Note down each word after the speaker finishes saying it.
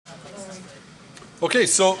Okay,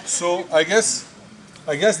 so I guess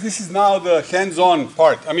this is now the hands-on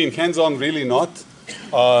part. I mean, hands-on really not.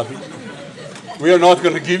 We are not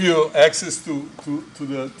going to give you access to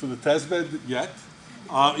the test bed yet.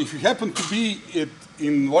 If you happen to be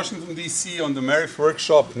in Washington, D.C. on the Marif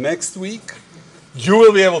workshop next week, you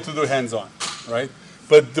will be able to do hands-on, right?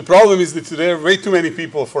 But the problem is that there are way too many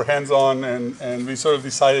people for hands-on, and we sort of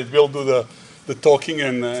decided we'll do the talking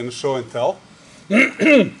and show and tell.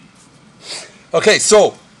 Okay,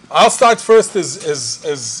 so I'll start first as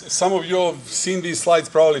some of you have seen these slides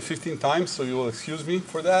probably 15 times, so you will excuse me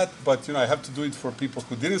for that, but I have to do it for people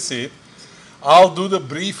who didn't see it. I'll do the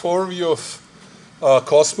brief overview of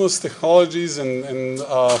Cosmos technologies and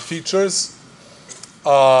features.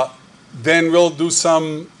 Then we'll do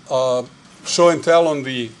some show and tell on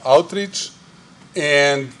the outreach,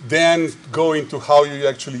 and then go into how you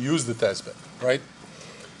actually use the testbed, right?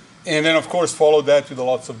 And then, of course, follow that with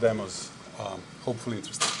lots of demos. Hopefully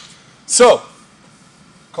interesting. So,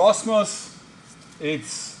 Cosmos,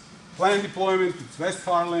 it's planned deployment, it's West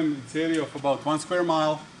Harlem, it's area of about 1 square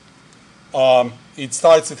mile. It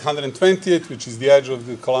starts at 120th, which is the edge of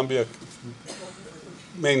the Columbia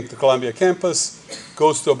campus,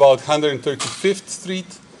 goes to about 135th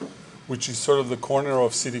Street, which is sort of the corner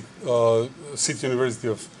of City University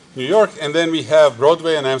of New York, and then we have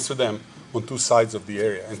Broadway and Amsterdam on two sides of the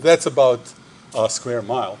area, and that's about a square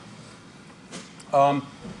mile.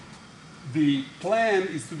 The plan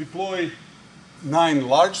is to deploy 9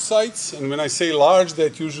 large sites, and when I say large,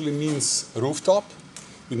 that usually means rooftop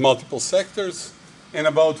with multiple sectors, and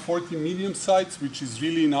about 40 medium sites, which is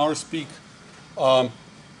really in our speak,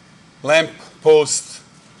 lamp post,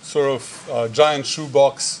 sort of giant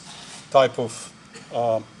shoebox type of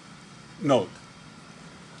node.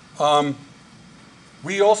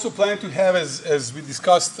 We also plan to have, as we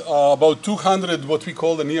discussed, about 200 what we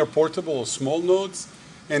call the near portable or small nodes.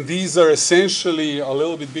 And these are essentially a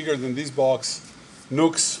little bit bigger than this box,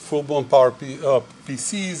 NUCs, full-blown power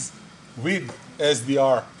PCs with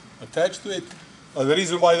SDR attached to it. The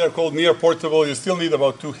reason why they're called near portable, you still need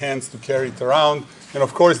about 2 hands to carry it around. And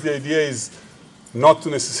of course, the idea is not to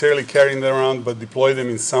necessarily carry them around, but deploy them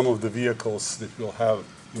in some of the vehicles that we'll have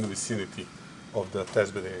in the vicinity of the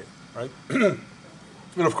testbed area, right?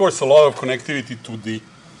 And of course, a lot of connectivity to the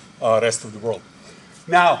rest of the world.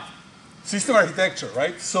 Now, system architecture,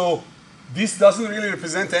 right? So this doesn't really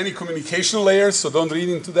represent any communication layers, so don't read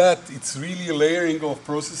into that. It's really a layering of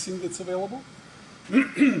processing that's available.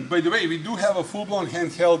 By the way, we do have a full-blown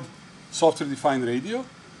handheld software-defined radio,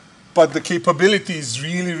 but the capability is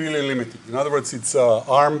really, really limited. In other words, it's an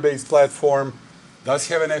ARM-based platform, does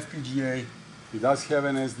have an FPGA, it does have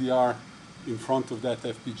an SDR in front of that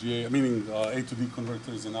FPGA, meaning A to D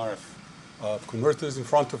converters and RF converters in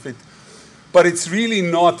front of it. But it's really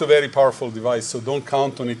not a very powerful device, so don't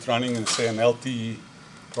count on it running in, say, an LTE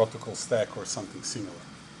protocol stack or something similar.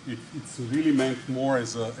 It's really meant more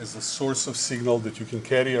as a source of signal that you can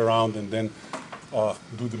carry around and then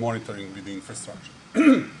do the monitoring with the infrastructure.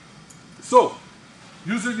 So,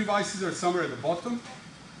 user devices are somewhere at the bottom,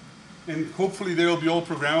 and hopefully they will be all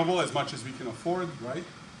programmable as much as we can afford, right?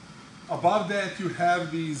 Above that, you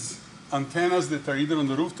have these antennas that are either on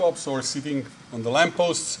the rooftops or sitting on the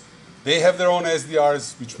lampposts. They have their own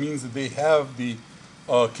SDRs, which means that they have the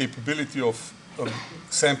capability of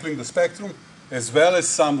sampling the spectrum, as well as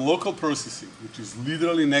some local processing, which is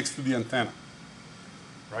literally next to the antenna,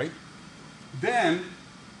 right? Then,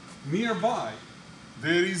 nearby,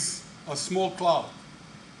 there is a small cloud,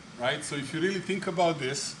 right? So if you really think about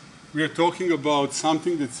this, we are talking about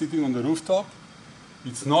something that's sitting on the rooftop.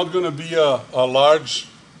 It's not going to be a large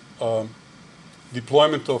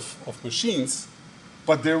deployment of machines,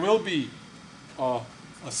 but there will be a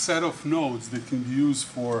set of nodes that can be used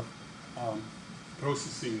for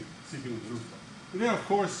processing sitting on the rooftop. And then, of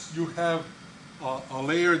course, you have a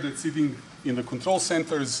layer that's sitting in the control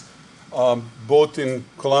centers, both in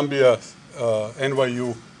Columbia,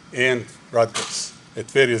 NYU, and Rutgers, at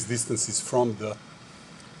various distances from the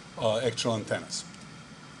actual antennas.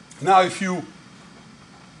 Now, if you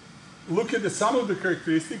look at some of the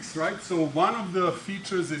characteristics, right? So one of the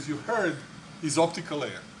features, as you heard, is optical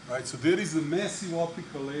layer, right? So there is a massive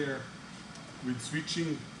optical layer with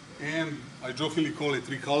switching, and I jokingly call it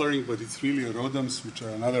recoloring, but it's really ROADMs, which are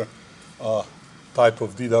another type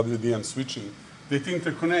of DWDM switching that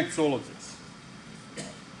interconnects all of this.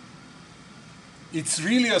 It's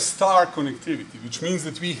really a star connectivity, which means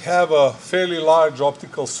that we have a fairly large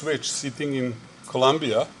optical switch sitting in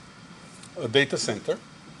Columbia, a data center,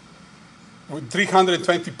 with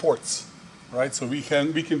 320 ports, right? So we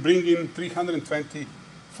can bring in 320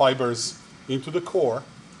 fibers into the core,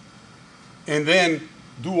 and then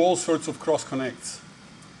do all sorts of cross connects,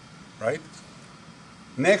 right?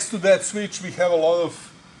 Next to that switch, we have a lot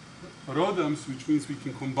of ROADMs, which means we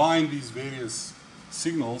can combine these various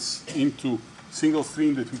signals into single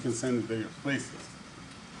stream that we can send in various places.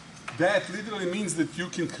 That literally means that you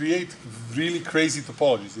can create really crazy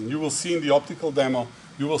topologies, and you will see in the optical demo,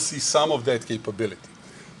 you will see some of that capability.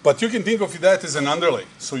 But you can think of that as an underlay,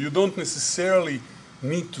 so you don't necessarily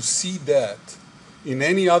need to see that in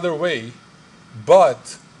any other way,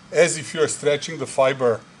 but as if you're stretching the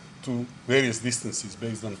fiber to various distances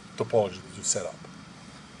based on topology that you set up.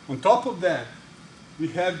 On top of that, we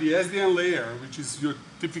have the SDN layer, which is your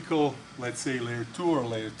typical, let's say, layer 2 or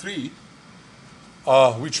layer 3,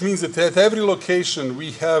 which means that at every location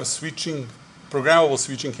we have switching, programmable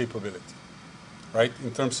switching capability, right?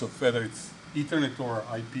 In terms of whether it's Ethernet or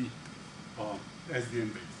IP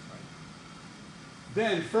SDN based, right?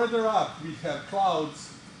 Then further up, we have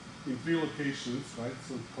clouds in 3 locations, right?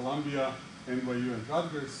 So Columbia, NYU, and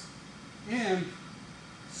Rutgers, and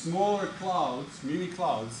smaller clouds, mini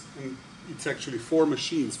clouds, and it's actually 4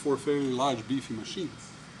 machines, 4 fairly large, beefy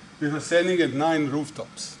machines. That are sending at 9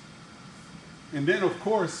 rooftops. And then, of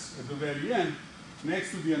course, at the very end,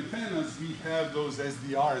 next to the antennas, we have those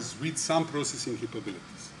SDRs with some processing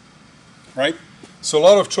capabilities, right? So a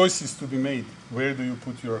lot of choices to be made. Where do you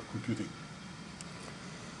put your computing?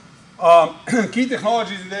 Key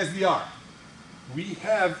technologies in the SDR. We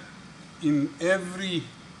have in every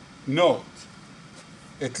node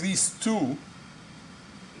at least 2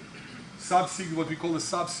 sub-6, what we call the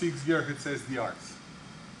sub-6 GHz SDRs.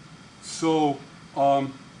 So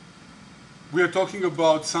we are talking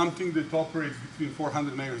about something that operates between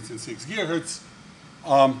 400 megahertz and 6 gigahertz.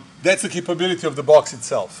 That's the capability of the box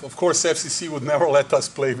itself. Of course, FCC would never let us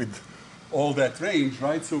play with all that range,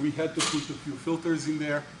 right? So we had to put a few filters in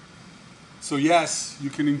there. So yes, you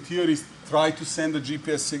can in theory try to send a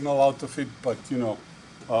GPS signal out of it, but you know,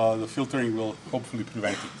 the filtering will hopefully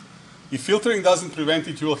prevent it. If filtering doesn't prevent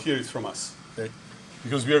it, you will hear it from us, okay?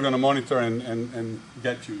 Because we are going to monitor and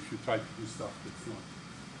get you if you try to do stuff that's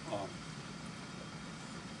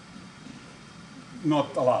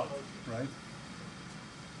not allowed, right?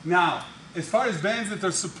 Now, as far as bands that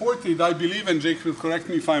are supported, I believe, and Jake will correct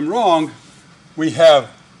me if I'm wrong, we have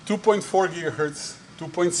 2.4 gigahertz,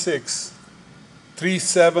 2.6,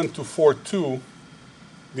 3.7 to 4.2,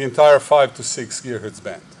 the entire 5 to 6 gigahertz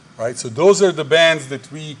band, right? So those are the bands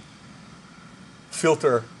that we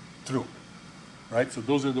filter through, right? So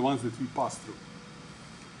those are the ones that we pass through.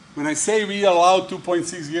 When I say we allow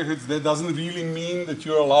 2.6 gigahertz, that doesn't really mean that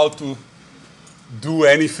you're allowed to do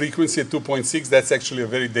any frequency at 2.6. That's actually a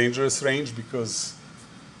very dangerous range because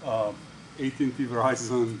AT&T,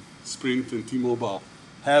 Verizon, Sprint, and T-Mobile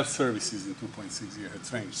have services in 2.6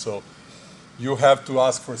 gigahertz range. So you have to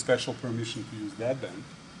ask for special permission to use that band.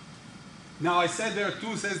 Now, I said there are 2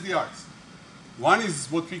 SDRs. One is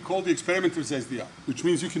what we call the experimenter's SDR, which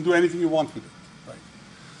means you can do anything you want with it, right?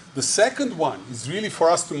 The second one is really for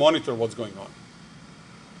us to monitor what's going on.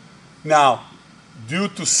 Now, due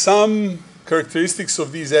to some characteristics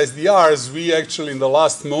of these SDRs, we actually in the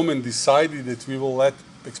last moment decided that we will let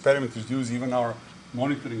experimenters use even our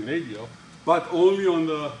monitoring radio, but only on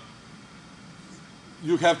the,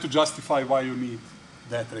 you have to justify why you need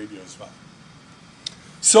that radio as well.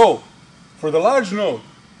 So, for the large node,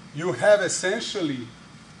 you have essentially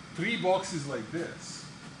 3 boxes like this,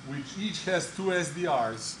 which each has 2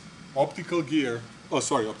 SDRs, optical gear,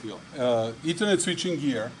 Ethernet switching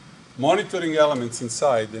gear, monitoring elements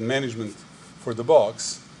inside, and management for the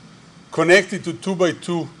box, connected to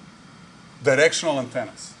 2x2 directional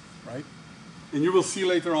antennas, right? And you will see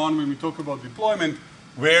later on when we talk about deployment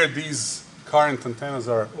where these current antennas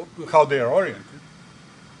are, how they are oriented.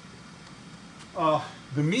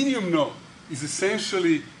 The medium node is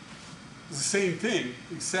essentially the same thing,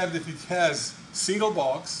 except that it has single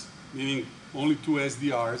box, meaning only 2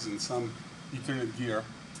 SDRs and some Ethernet gear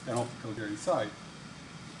and optical gear inside,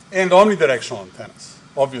 and omnidirectional antennas.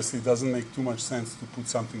 Obviously, it doesn't make too much sense to put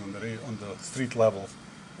something on the street level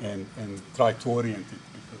and try to orient it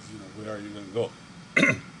because, you know, where are you going to go?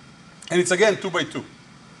 And it's again 2x2,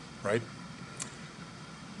 right?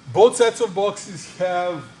 Both sets of boxes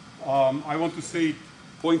have, I want to say,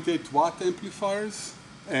 0.8 watt amplifiers,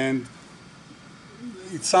 and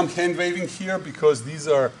it's some hand waving here because these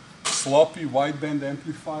are sloppy wideband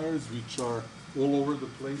amplifiers which are all over the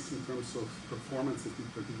place in terms of performance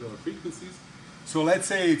at particular frequencies. So let's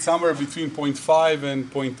say it's somewhere between 0.5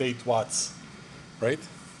 and 0.8 watts, right?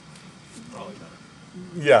 Probably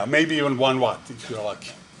better. Yeah, maybe even 1 watt if you're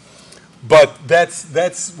lucky. But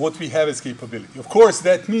that's what we have as capability. Of course,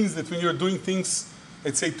 that means that when you're doing things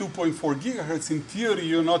at say 2.4 gigahertz, in theory,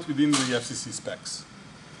 you're not within the FCC specs,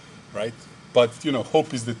 right? But, you know,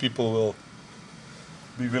 hope is that people will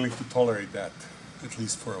be willing to tolerate that, at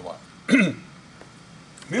least for a while.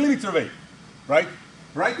 Millimeter wave, right?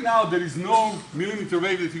 Right now, there is no millimeter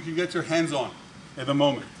wave that you can get your hands on at the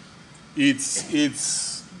moment.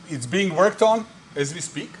 It's being worked on as we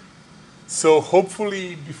speak. So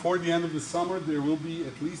hopefully, before the end of the summer, there will be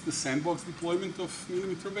at least a sandbox deployment of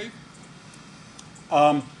millimeter wave.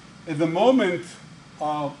 At the moment,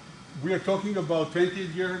 we are talking about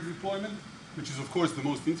 28 gigahertz deployment, which is, of course, the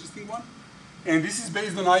most interesting one. And this is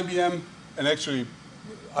based on IBM, and actually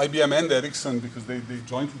IBM and Ericsson, because they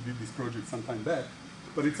jointly did this project some time back.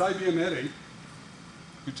 But it's IBM array,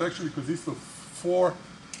 which actually consists of 4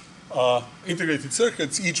 integrated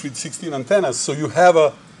circuits, each with 16 antennas. So you have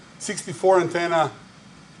a 64 antenna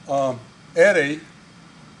array,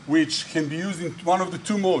 which can be used in one of the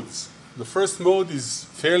 2 modes. The first mode is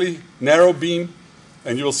fairly narrow beam,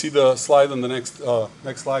 and you will see the slide on the next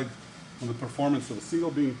slide on the performance of a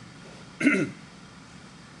single beam.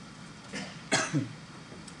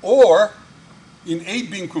 Or in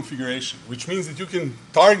 8-beam configuration, which means that you can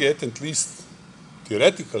target, at least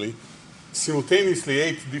theoretically, simultaneously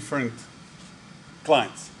 8 different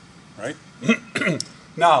clients, right?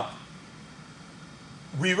 Now,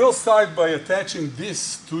 we will start by attaching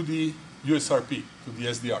this to the USRP, to the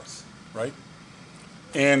SDRs, right?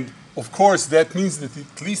 And of course, that means that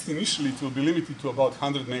at least initially it will be limited to about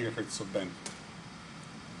 100 megahertz of bandwidth.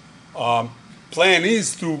 Plan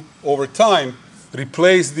is to, over time,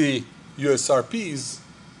 replace the USRPs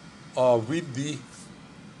with the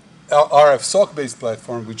RF SOC-based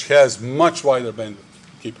platform, which has much wider bandwidth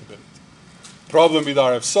capability. Problem with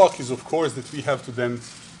RF SOC is, of course, that we have to then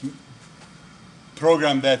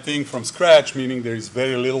program that thing from scratch, meaning there is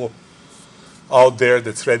very little out there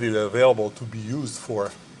that's readily available to be used for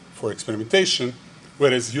experimentation,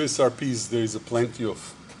 whereas USRPs, there is plenty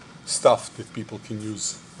of stuff that people can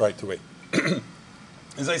use right away.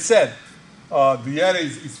 As I said, the array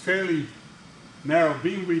is fairly narrow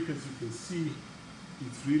beam width. As you can see,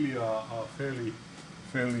 it's really a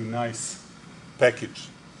fairly nice package.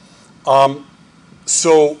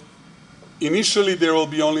 So initially, there will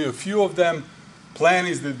be only a few of them. Plan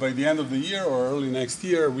is that by the end of the year or early next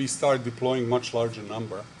year, we start deploying much larger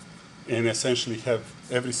number and essentially have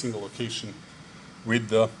every single location with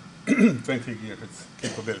the 20 gigahertz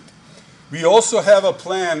capability. We also have a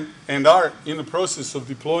plan and are in the process of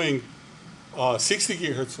deploying 60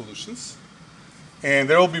 gigahertz solutions. And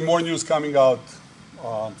there will be more news coming out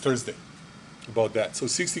Thursday about that. So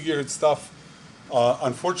 60 gigahertz stuff,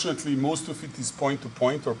 unfortunately, most of it is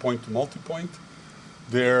point-to-point or point-to-multipoint.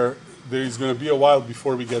 There is going to be a while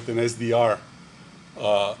before we get an SDR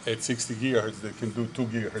at 60 gigahertz that can do 2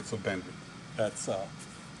 gigahertz of bandwidth.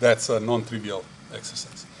 That's a non-trivial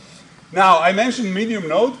exercise. Now, I mentioned medium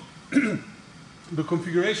node. The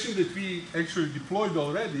configuration that we actually deployed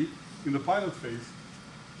already in the pilot phase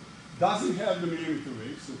doesn't have the millimeter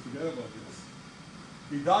wave, so forget about this.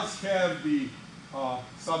 It does have the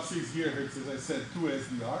sub-6 gigahertz, as I said, 2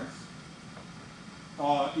 SDRs.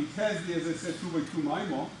 It has the, as I said, 2x2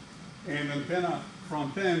 MIMO and antenna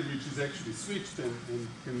front end, which is actually switched, and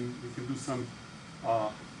we can do some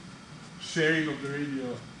sharing of the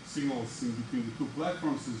radio signals in between the 2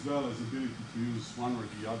 platforms, as well as ability to use one or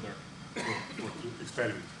the other for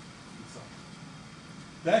experiment.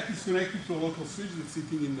 That is connected to a local switch that's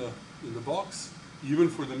sitting in the box, even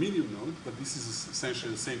for the medium node, but this is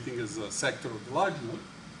essentially the same thing as a sector of the large node.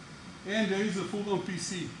 And there is a full-blown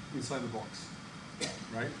PC inside the box,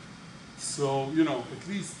 right? So, you know, at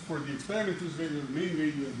least for the experimenters radio, the main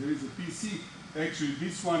radio, there is a PC. Actually,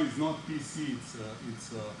 this one is not PC,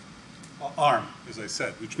 it's ARM, as I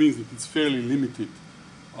said, which means that it's fairly limited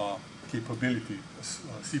capability,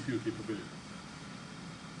 CPU capability.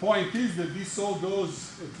 Point is that this all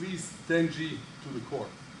goes at least 10G to the core.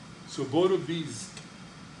 So both of these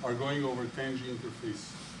are going over 10G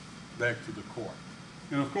interface back to the core.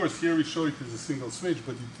 And of course, here we show it as a single switch,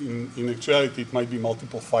 but in actuality, it might be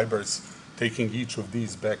multiple fibers taking each of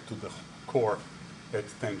these back to the core at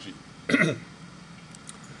 10G.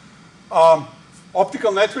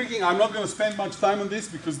 Optical networking, I'm not going to spend much time on this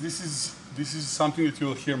because this is something that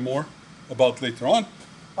you'll hear more about later on,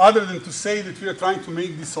 other than to say that we are trying to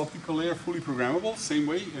make this optical layer fully programmable, same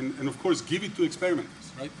way, and of course give it to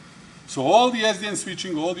experimenters, right? So all the SDN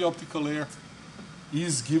switching, all the optical layer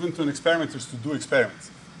is given to an experimenters to do experiments.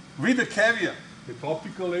 With the caveat that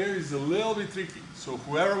optical layer is a little bit tricky, so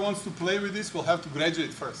whoever wants to play with this will have to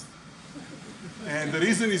graduate first. And the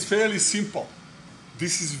reason is fairly simple.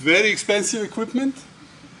 This is very expensive equipment,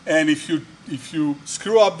 and if if you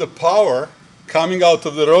screw up the power coming out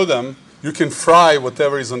of the ROADM, you can fry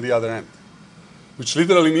whatever is on the other end, which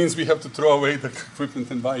literally means we have to throw away the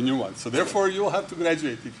equipment and buy a new one. So therefore, you'll have to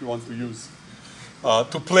graduate if you want to use,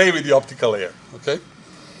 to play with the optical layer, okay?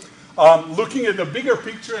 Looking at the bigger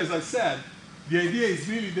picture, as I said, the idea is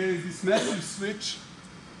really there is this massive switch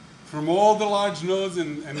from all the large nodes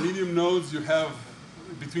and medium nodes. You have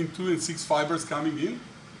between 2 and 6 fibers coming in.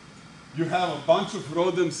 You have a bunch of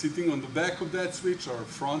ROADM sitting on the back of that switch or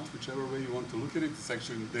front, whichever way you want to look at it. It's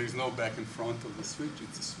actually, there is no back and front of the switch,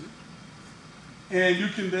 it's a switch. And you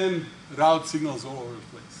can then route signals all over the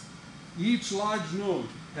place. Each large node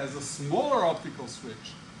has a smaller optical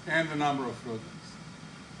switch and a number of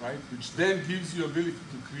ROADMs, right? Which then gives you ability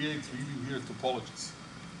to create really weird topologies.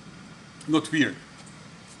 Not weird,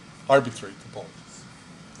 arbitrary topologies,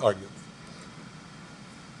 arguably.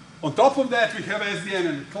 On top of that, we have SDN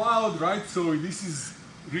and the cloud, right? So this is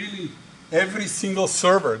really every single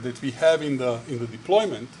server that we have in the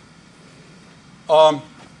deployment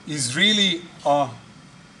is really a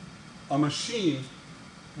machine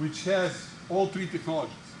which has all 3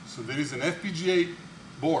 technologies. So there is an FPGA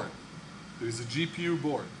board, there is a GPU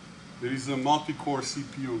board, there is a multi-core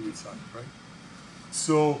CPU inside, right?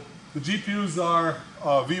 So the GPUs are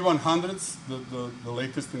V100s, the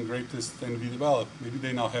latest and greatest NVIDIA. Well, maybe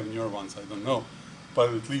they now have newer ones, I don't know.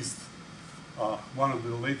 But at least one of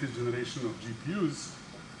the latest generation of GPUs.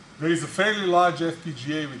 There is a fairly large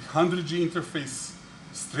FPGA with 100G interface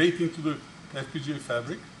straight into the FPGA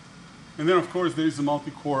fabric. And then, of course, there is a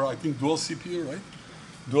multi-core, I think, dual CPU, right?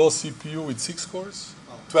 Dual CPU with 6 cores?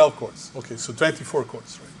 12 cores. Okay, so 24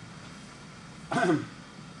 cores, right?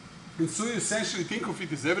 And so you essentially think of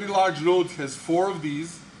it as every large node has 4 of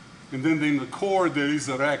these, and then in the core there is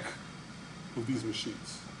a rack of these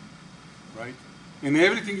machines, right? And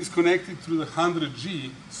everything is connected through the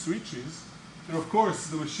 100G switches. And of course,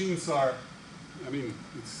 the machines are, I mean,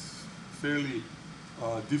 it's fairly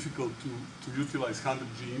difficult to utilize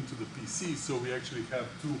 100G into the PC, so we actually have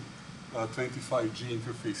 2 25G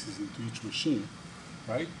interfaces into each machine,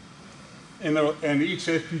 right? And each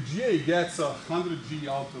FPGA gets 100G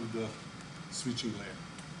out of the switching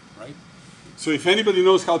layer, right? So if anybody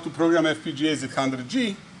knows how to program FPGAs at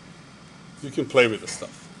 100G, you can play with the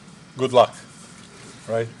stuff. Good luck,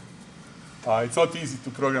 right? It's not easy to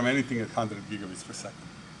program anything at 100 gigabits per second.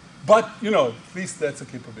 But, you know, at least that's a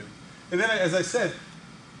capability. And then, as I said,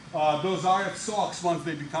 those RF SOCs, once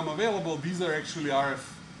they become available, these are actually RF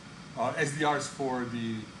SDRs for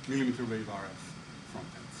the millimeter wave RF.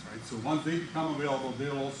 Right? So once they become available,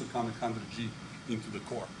 they'll also come at 100G into the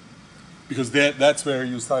core. Because that's where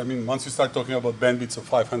you start, I mean, once you start talking about bandwidths of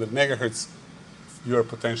 500 megahertz, you are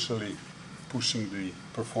potentially pushing the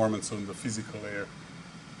performance on the physical layer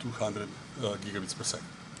 200 gigabits per second.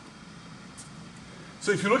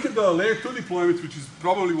 So if you look at the layer 2 deployment, which is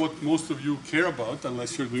probably what most of you care about,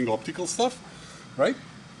 unless you're doing optical stuff, right?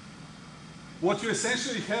 What you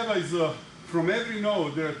essentially have is, from every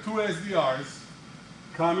node, there are 2 SDRs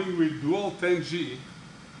coming with dual 10G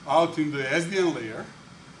out in the SDN layer.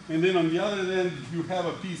 And then on the other end, you have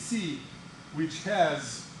a PC which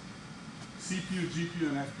has CPU, GPU,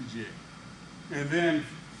 and FPGA. And then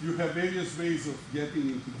you have various ways of getting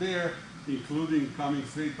into there, including coming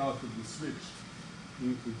straight out of the switch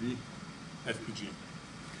into the FPGA.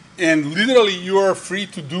 And literally, you are free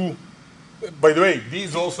to do, by the way,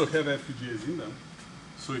 these also have FPGAs in them.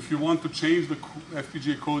 So if you want to change the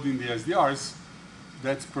FPGA code in the SDRs,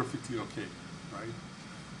 that's perfectly okay, right?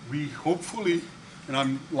 We hopefully, and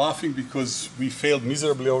I'm laughing because we failed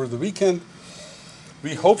miserably over the weekend,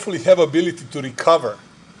 we hopefully have ability to recover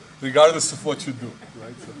regardless of what you do,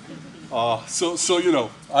 right? So you know,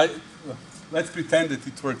 let's pretend that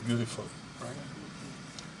it worked beautifully,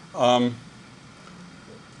 right?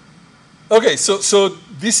 Okay, so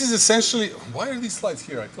this is essentially, why are these slides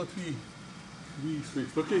here? I thought we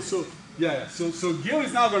switched. Okay, so yeah, so Gil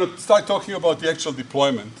is now going to start talking about the actual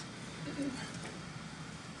deployment.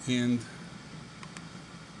 And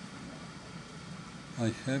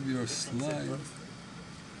I have your slide.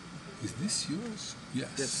 Is this yours?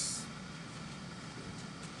 Yes.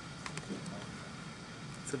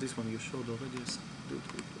 So this one you showed already. Yes. Do it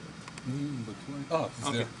with but why? Oh, it's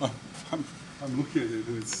okay. There. I'm looking at it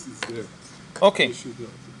and it's there. Okay.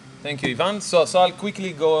 Thank you, Ivan. So I'll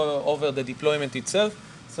quickly go over the deployment itself.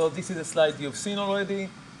 So this is a slide you've seen already.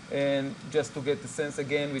 And just to get the sense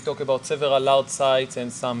again, we talk about several large sites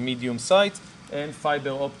and some medium sites. And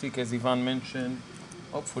fiber optic, as Ivan mentioned.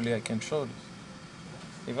 Hopefully I can show this.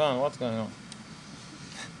 Ivan, what's going on?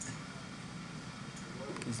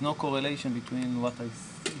 There's no correlation between what I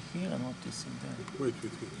see here and what you see there. Wait.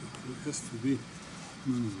 It has to be.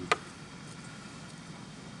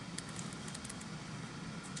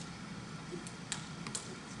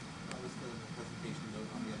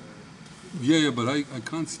 Yeah, but I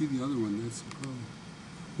can't see the other one. That's the problem.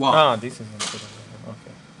 Wow. Ah, this is instead of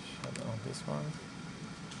okay. Shut down this one.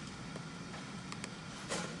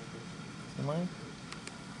 See mine?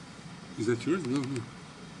 Is that yours? No.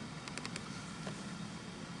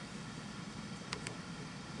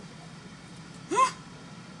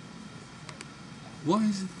 Why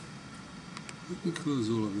is it? Let me close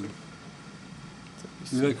all of them.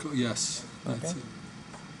 Yes, that's Okay. it.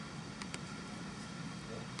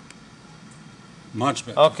 Much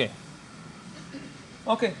better.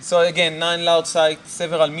 Okay, so again, 9 loud sites,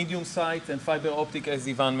 several medium sites, and fiber optic, as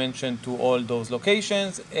Ivan mentioned, to all those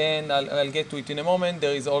locations. And I'll get to it in a moment.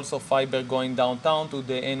 There is also fiber going downtown to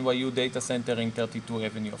the NYU data center in 32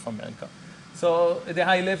 Avenue of America. So at the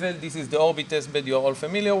high level, this is the orbit testbed you're all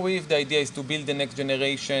familiar with. The idea is to build the next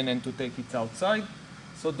generation and to take it outside.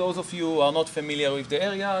 So those of you who are not familiar with the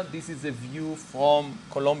area, this is a view from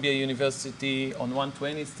Columbia University on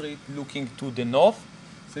 120th Street looking to the north.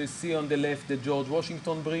 So you see on the left the George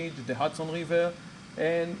Washington Bridge, the Hudson River,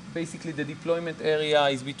 and basically the deployment area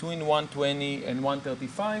is between 120 and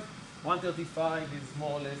 135. 135 is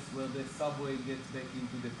more or less where the subway gets back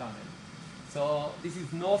into the tunnel. So this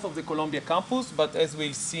is north of the Columbia campus, but as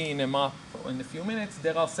we'll see in a map in a few minutes,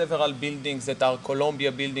 there are several buildings that are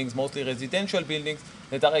Columbia buildings, mostly residential buildings,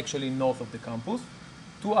 that are actually north of the campus.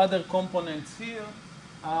 Two other components here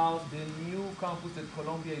are the new campus that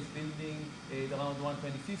Columbia is building around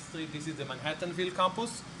 125th Street. This is the Manhattanville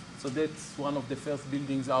campus. So that's one of the first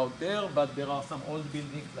buildings out there, but there are some old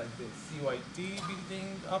buildings like the CYT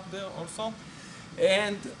building up there also.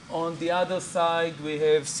 And on the other side, we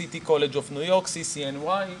have City College of New York,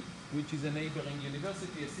 CCNY, which is a neighboring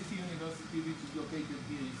university, a city university, which is located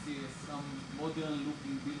here. You see some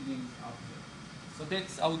modern-looking buildings up there. So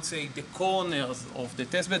that's, I would say, the corners of the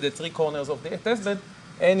testbed, the 3 corners of the testbed,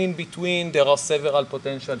 and in between, there are several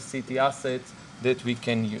potential city assets that we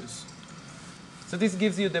can use. So this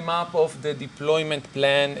gives you the map of the deployment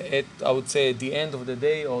plan at, I would say, at the end of the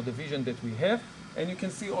day, or the vision that we have. And you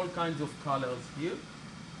can see all kinds of colors here.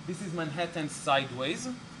 This is Manhattan sideways.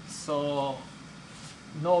 So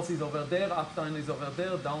north is over there, uptown is over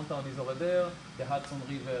there, downtown is over there, the Hudson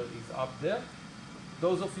River is up there.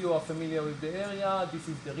 Those of you who are familiar with the area, this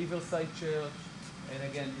is the Riverside Church, and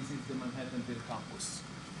again, this is the Manhattanville campus.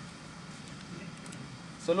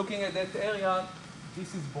 So looking at that area,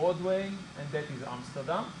 this is Broadway, and that is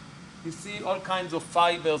Amsterdam. You see all kinds of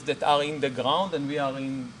fibers that are in the ground, and we are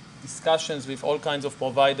in discussions with all kinds of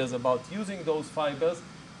providers about using those fibers,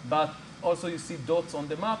 but also you see dots on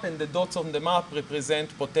the map, and the dots on the map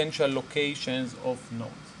represent potential locations of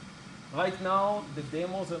nodes. Right now, the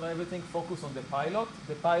demos and everything focus on the pilot.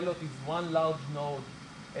 The pilot is one large node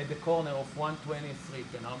at the corner of 120th Street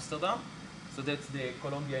in Amsterdam. So that's the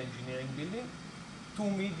Columbia Engineering Building. 2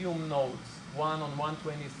 medium nodes, one on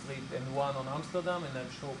 120th Street and one on Amsterdam, and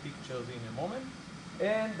I'll show pictures in a moment.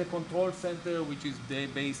 And the control center, which is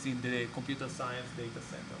based in the computer science data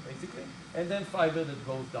center, basically. And then fiber that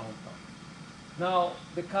goes downtown. Now,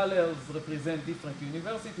 the colors represent different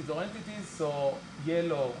universities or entities. So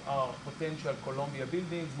yellow are potential Columbia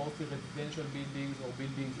buildings, mostly residential buildings or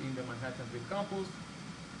buildings in the Manhattanville campus.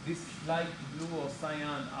 This light blue or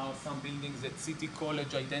cyan are some buildings that City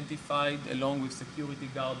College identified along with security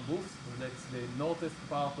guard booths. So that's the northest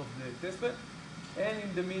part of the testbed. And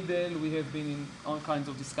in the middle, we have been in all kinds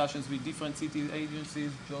of discussions with different city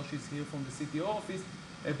agencies. Josh is here from the city office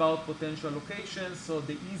about potential locations. So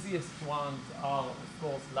the easiest ones are, of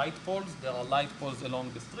course, light poles. There are light poles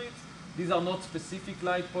along the streets. These are not specific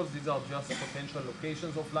light poles. These are just potential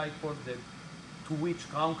locations of light poles that, to which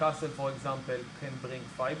Crown Castle, for example, can bring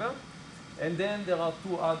fiber. And then there are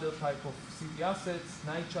 2 other types of city assets.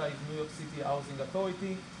 NYCHA is New York City Housing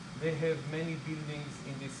Authority. They have many buildings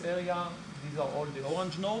in this area. These are all the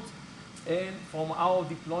orange nodes. And from our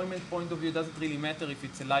deployment point of view, it doesn't really matter if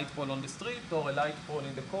it's a light pole on the street or a light pole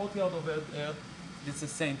in the courtyard over there. It's the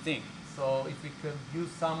same thing. So if we can use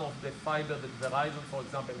some of the fiber that Verizon, for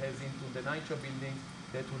example, has into the NYCHA building,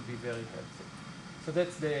 that will be very helpful. So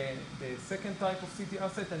that's the second type of city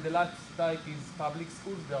asset. And the last type is public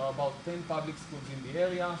schools. There are about 10 public schools in the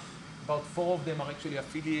area. About 4 of them are actually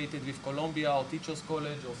affiliated with Columbia or Teachers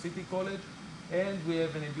College or City College. And we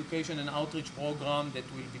have an education and outreach program that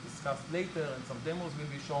will be discussed later, and some demos will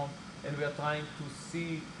be shown. And we are trying to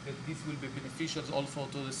see that this will be beneficial also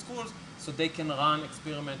to the schools, so they can run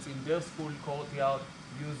experiments in their school courtyard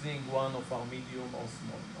using one of our medium or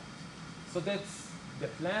small nodes. So that's the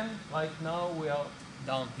plan. Right now we are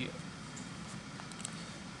down here.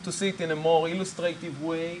 To see it in a more illustrative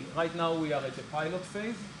way, right now we are at the pilot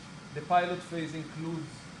phase. The pilot phase includes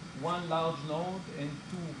one large node and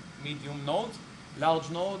two medium nodes. Large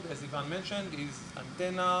node, as Ivan mentioned, is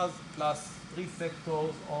antennas plus 3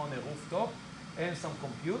 sectors on a rooftop and some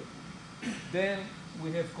compute. Then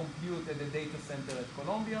we have compute at the data center at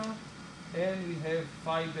Columbia, and we have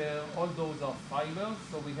fiber. All those are fibers,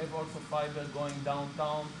 so we have also fiber going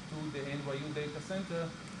downtown to the NYU data center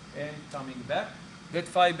and coming back. That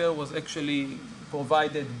fiber was actually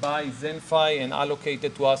provided by Zenfi and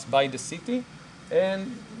allocated to us by the city.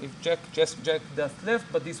 And if Jack just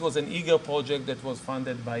left, but this was an eager project that was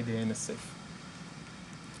funded by the NSF.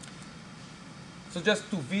 So just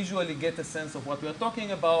to visually get a sense of what we are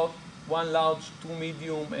talking about, one large, two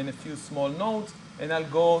medium, and a few small nodes, and I'll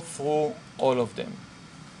go through all of them.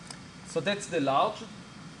 So that's the large.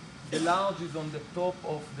 The large is on the top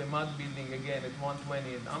of the MUD building, again, at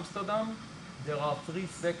 120 in Amsterdam. There are 3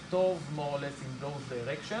 sectors, more or less, in those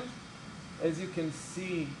directions. As you can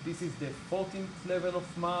see, this is the 14th level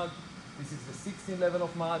of MUD, this is the 16th level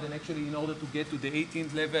of MUD, and actually in order to get to the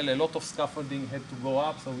 18th level, a lot of scaffolding had to go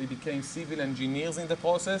up, so we became civil engineers in the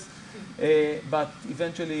process. But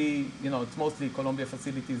eventually, it's mostly Columbia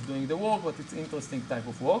facilities doing the work, but it's interesting type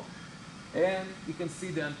of work. And you can see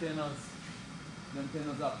the antennas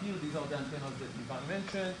up here. These are the antennas that Ivan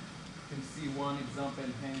mentioned. You can see one example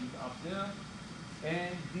hanging up there.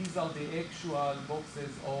 And these are the actual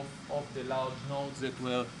boxes of the large nodes that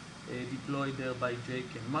were deployed there by Jake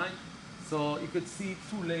and Mike. So you could see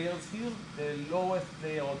 2 layers here. The lowest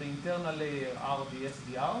layer, or the internal layer, are the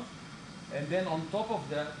SDRs. And then on top of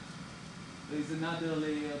that, there is another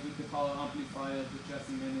layer with the power amplifier, the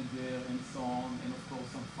chassis manager, and so on, and of course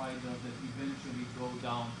some fibers that eventually go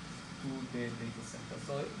down to the data center.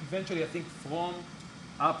 So eventually, I think from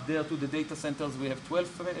up there to the data centers, we have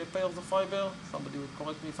 12 pairs of fiber. Somebody will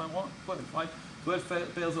correct me if I'm wrong. 12, right?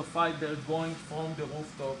 12 pairs of fiber going from the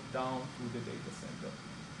rooftop down to the data center.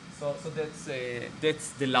 So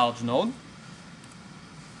that's the large node.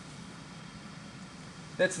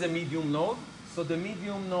 That's the medium node. So the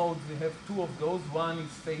medium node, we have 2 of those. One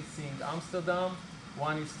is facing Amsterdam.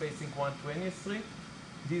 One is facing 120th Street.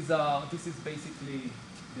 This is basically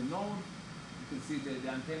the node. You can see the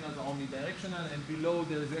antennas are omnidirectional, and below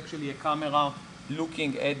there is actually a camera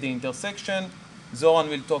looking at the intersection. Zoran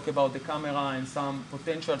will talk about the camera and some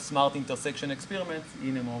potential smart intersection experiments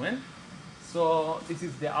in a moment. So this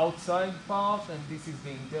is the outside part, and this is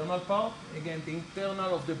the internal part. Again, the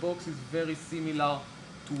internal of the box is very similar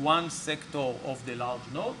to one sector of the large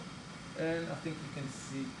node, and I think you can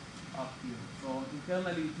see up here. So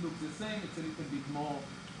internally it looks the same. It's a little bit more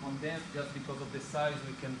condensed just because of the size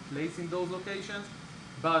we can place in those locations,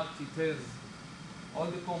 but it has all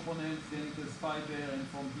the components, then it has fiber, and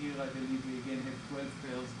from here I believe we again have 12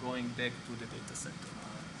 pairs going back to the data center.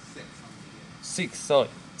 6 on the end. 6, sorry.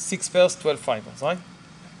 6 pairs, 12 fibers, right?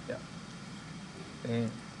 Yeah.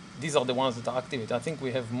 These are the ones that are activated. I think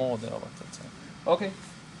we have more there, but that's okay.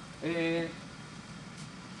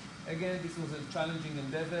 Again, this was a challenging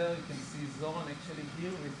endeavor. You can see Zoran actually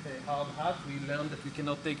here with a hard hat. We learned that we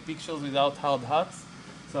cannot take pictures without hard hats.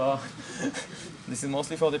 So this is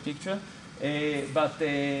mostly for the picture. But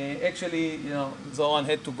actually, Zoran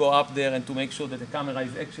had to go up there and to make sure that the camera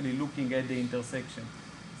is actually looking at the intersection.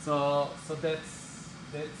 So that's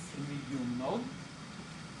a medium node.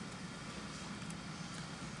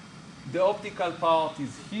 The optical part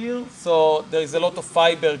is here. So there is a lot of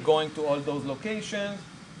fiber going to all those locations.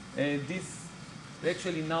 This we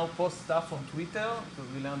actually now post stuff on Twitter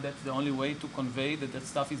because we learned that's the only way to convey that the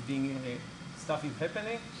stuff is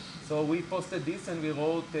happening. So we posted this and we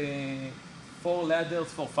wrote 4 ladders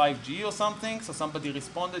for 5G or something. So somebody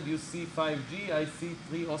responded, you see 5G, I see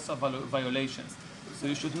 3 OSA violations. So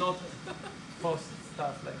you should not post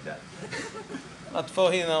stuff like that. But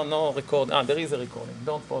for here, no recording. There is a recording.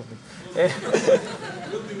 Don't post it.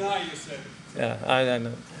 We'll deny you said it. Yeah, I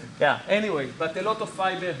know. Yeah, anyway, but a lot of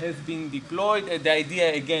fiber has been deployed. The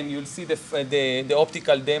idea, again, you'll see the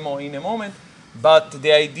optical demo in a moment, but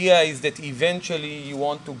the idea is that eventually you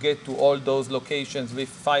want to get to all those locations with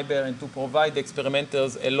fiber and to provide the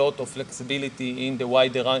experimenters a lot of flexibility in the way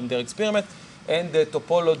they run their experiment and the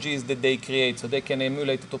topologies that they create. So they can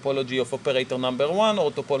emulate the topology of operator number 1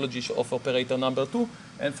 or topology of operator number 2.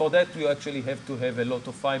 And for that, you actually have to have a lot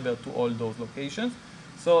of fiber to all those locations.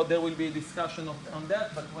 So there will be a discussion on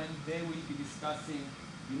that, but when they will be discussing,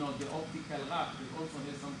 the optical rack that also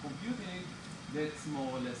has some computing, that's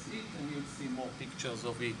more or less it, and you'll see more pictures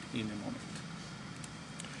of it in a moment.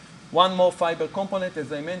 One more fiber component,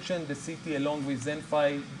 as I mentioned, the city along with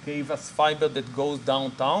ZenFi gave us fiber that goes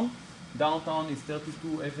downtown. Downtown is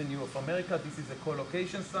 32 Avenue of America. This is a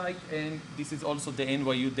co-location site, and this is also the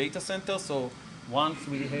NYU data center. So once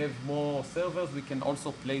we have more servers, we can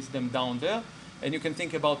also place them down there. And you can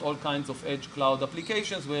think about all kinds of edge cloud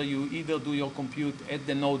applications where you either do your compute at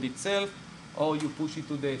the node itself, or you push it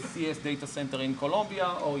to the CS data center in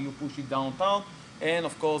Colombia, or you push it downtown. And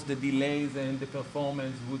of course, the delays and the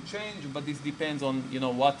performance would change, but this depends on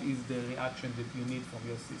what is the reaction that you need from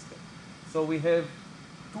your system. So we have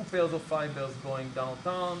 2 pairs of fibers going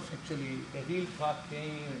downtown. Actually, a real truck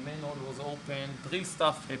came, a main node was open, real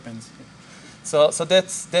stuff happens. So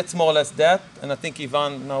that's more or less that. And I think,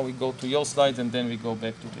 Ivan, now we go to your slides, and then we go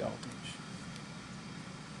back to the outreach.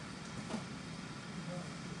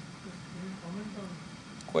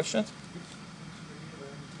 Questions?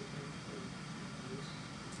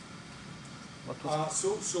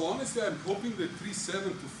 So honestly, I'm hoping that 3.7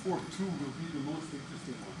 to 4.2 will be the most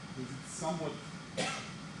interesting one, because it's somewhat,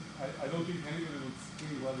 I don't think anybody would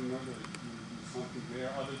screen well remember to do something there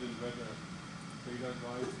other than weather data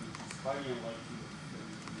guys, which is highly unlikely that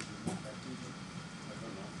it is impacting, but I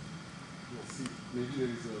don't know. We'll see. Maybe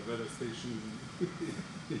there is a weather station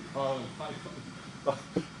in Harlem.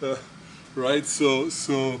 Right, so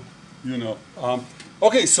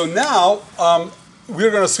okay, so now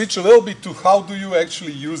we're going to switch a little bit to how do you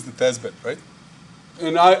actually use the testbed, right?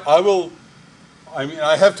 And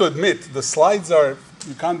I have to admit, the slides are,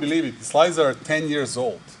 you can't believe it, the slides are 10 years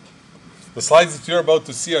old. The slides that you're about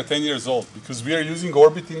to see are 10 years old because we are using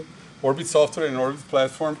Orbit software and Orbit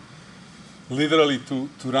platform literally to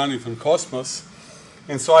run it on Cosmos.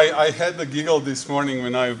 And so I had the giggle this morning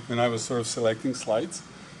when I was sort of selecting slides.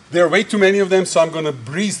 There are way too many of them, so I'm going to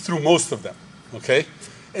breeze through most of them, okay?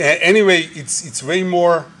 Anyway, it's way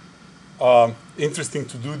more interesting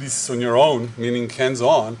to do this on your own, meaning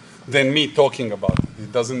hands-on, than me talking about it.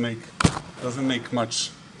 It doesn't make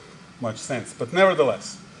much sense, but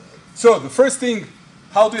nevertheless. So the first thing,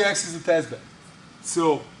 how do you access the testbed?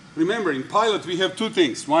 So remember, in pilot, we have 2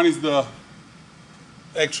 things. One is the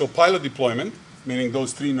actual pilot deployment, meaning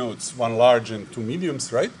those 3 nodes, 1 large and 2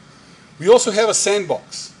 mediums, right? We also have a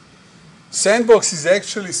sandbox. Sandbox is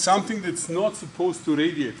actually something that's not supposed to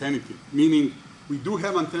radiate anything, meaning we do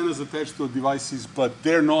have antennas attached to the devices, but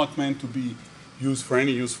they're not meant to be used for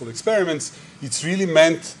any useful experiments. It's really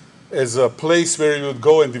meant as a place where you would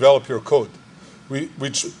go and develop your code,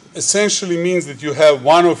 which essentially means that you have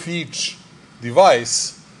 1 of each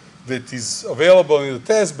device that is available in the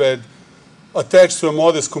testbed attached to a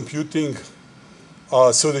modest computing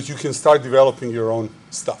so that you can start developing your own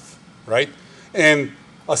stuff, right? And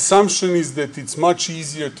assumption is that it's much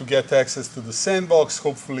easier to get access to the sandbox.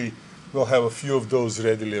 Hopefully, we'll have a few of those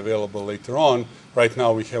readily available later on. Right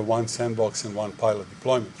now, we have 1 sandbox and 1 pilot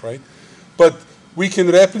deployment, right? But we can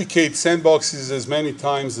replicate sandboxes as many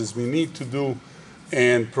times as we need to do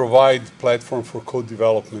and provide platform for code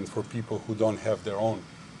development for people who don't have their own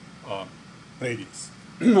radius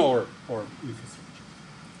or infrastructure.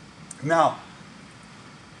 Now,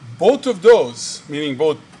 both of those, meaning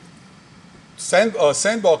both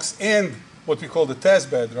sandbox and what we call the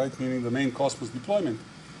testbed, right, meaning the main Cosmos deployment,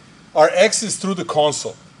 are accessed through the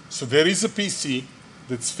console. So there is a PC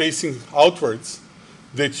that's facing outwards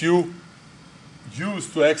that you use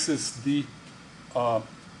to access the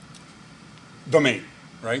domain,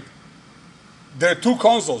 right? There are 2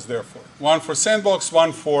 consoles, therefore, 1 for sandbox,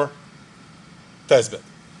 1 for testbed.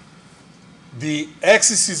 The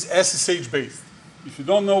access is SSH-based. If you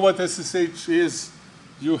don't know what SSH is,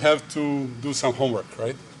 you have to do some homework,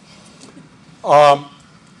 right?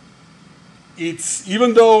 It's,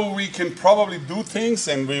 even though we can probably do things,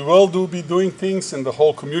 and we will be doing things, and the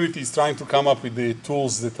whole community is trying to come up with the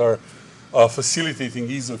tools that are facilitating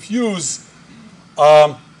ease of use,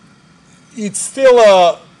 it's still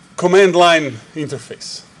a command line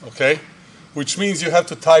interface, okay? Which means you have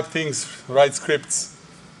to type things, write scripts,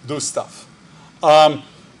 do stuff.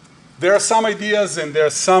 There are some ideas and there are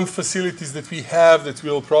some facilities that we have that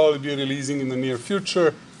we'll probably be releasing in the near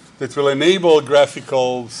future that will enable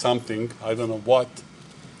graphical something, I don't know what.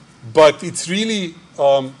 But it's really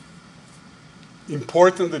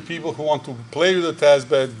important that people who want to play with the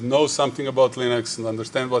testbed know something about Linux and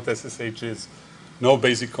understand what SSH is, know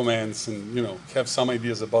basic commands, and have some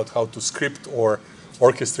ideas about how to script or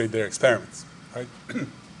orchestrate their experiments, right?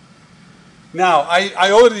 Now,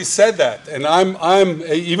 I already said that, and I'm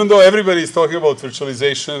even though everybody is talking about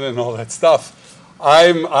virtualization and all that stuff,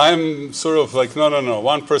 I'm sort of like, no,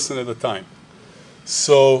 1 person at a time.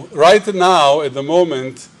 So right now, at the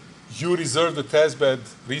moment, you reserve the testbed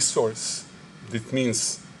resource. That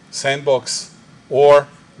means sandbox, or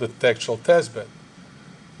the actual test bed.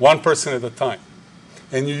 One person at a time.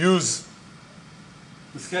 And you use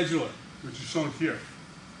the scheduler, which is shown here.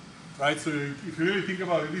 Right? So if you really think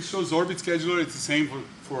about it, this shows orbit scheduler. It's the same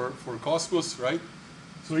for Cosmos, right?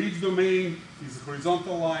 So each domain is a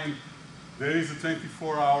horizontal line. There is a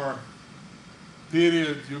 24-hour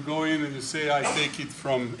period. You go in and you say, I take it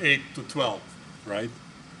from 8 to 12, right?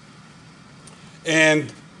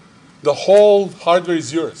 And the whole hardware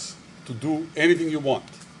is yours to do anything you want,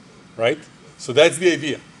 right? So that's the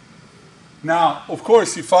idea. Now, of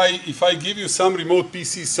course, if I give you some remote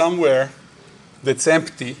PC somewhere that's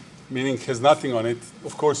empty, meaning has nothing on it,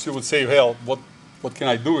 of course you would say, well, what can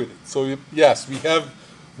I do with it? So yes, we have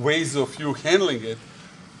ways of you handling it,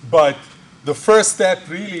 but the first step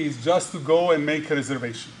really is just to go and make a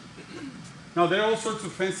reservation. Now, there are all sorts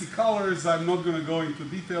of fancy colors. I'm not going to go into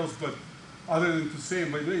details, but other than to say,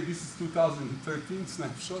 and by the way, this is 2013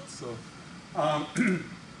 snapshot, so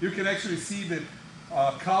you can actually see that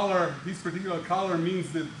color, this particular color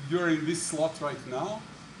means that you're in this slot right now.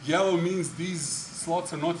 Yellow means these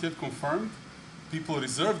slots are not yet confirmed. People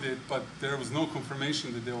reserved it, but there was no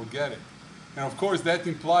confirmation that they will get it. And of course, that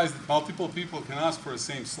implies that multiple people can ask for the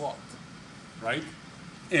same slot, right?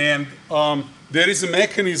 And there is a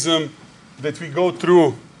mechanism that we go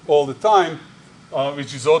through all the time,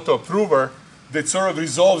 which is auto-approver, that sort of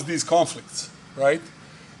resolves these conflicts, right?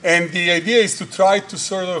 And the idea is to try to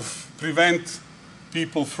sort of prevent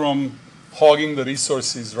people from hogging the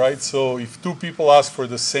resources, right? So if two people ask for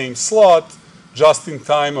the same slot,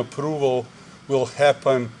 just-in-time approval will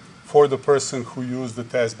happen for the person who used the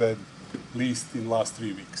test bed least in the last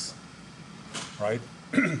 3 weeks, right?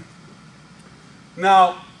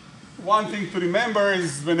 Now, one thing to remember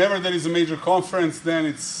is whenever there is a major conference, then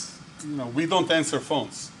it's, we don't answer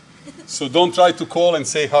phones. So don't try to call and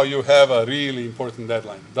say how you have a really important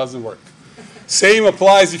deadline. It doesn't work. Same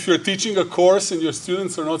applies if you're teaching a course and your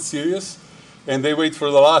students are not serious and they wait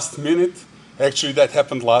for the last minute. Actually, that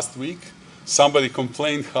happened last week. Somebody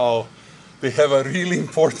complained how they have a really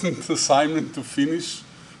important assignment to finish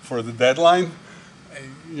for the deadline.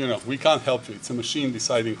 We can't help you. It's a machine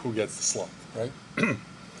deciding who gets the slot,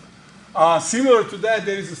 right? Similar to that,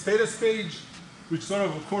 there is a status page, which sort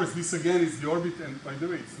of course, this again is the orbit. And by the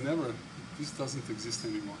way, this doesn't exist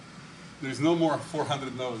anymore. There's no more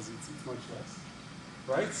 400 nodes. It's much less,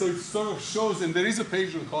 right? So it sort of shows, and there is a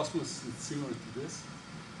page on Cosmos that's similar to this,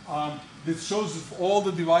 that shows all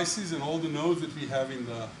the devices and all the nodes that we have in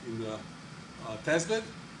the testbed,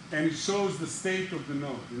 and it shows the state of the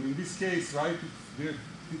node. And in this case, right, there are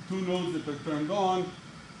 2 nodes that are turned on,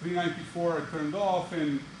 394 are turned off,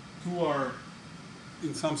 and 2 are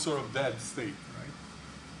in some sort of dead state, right?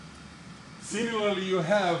 Similarly, you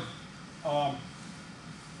have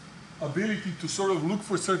ability to sort of look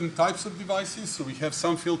for certain types of devices. So we have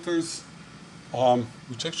some filters,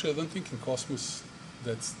 which actually I don't think in Cosmos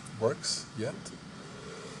that works yet.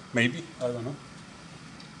 Maybe, I don't know.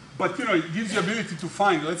 But it gives you ability to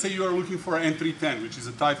find, let's say you are looking for an N310, which is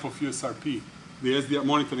a type of USRP, the SDR,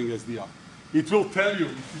 monitoring SDR. It will tell you,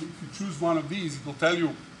 if you choose one of these, it will tell you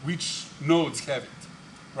which nodes have it,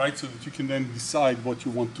 right? So that you can then decide what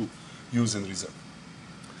you want to use and reserve.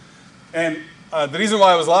 And the reason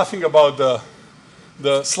why I was laughing about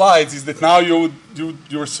the slides is that now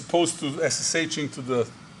you're supposed to SSH into the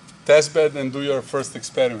testbed and do your first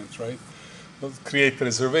experiment, right? Create a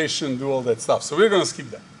reservation, do all that stuff. So we're going to skip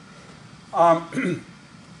that.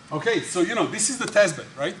 Okay, so this is the testbed,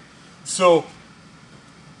 right? So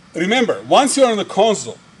remember, once you're on the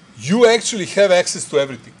console, you actually have access to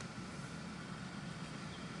everything,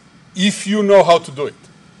 if you know how to do it.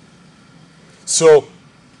 So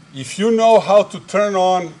if you know how to turn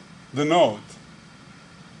on the node,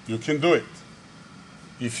 you can do it.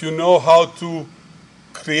 If you know how to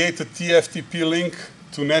create a TFTP link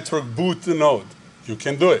to network boot the node, you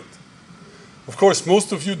can do it. Of course,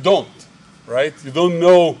 most of you don't, right? You don't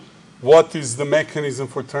know what is the mechanism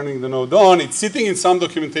for turning the node on. It's sitting in some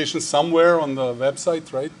documentation somewhere on the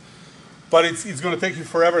website, right? But it's going to take you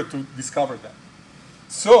forever to discover that.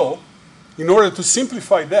 So in order to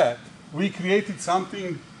simplify that, we created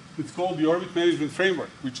something that's called the Orbit Management Framework,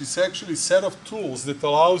 which is actually a set of tools that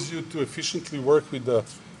allows you to efficiently work with the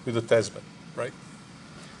testbed, right?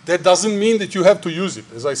 That doesn't mean that you have to use it.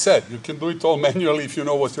 As I said, you can do it all manually if you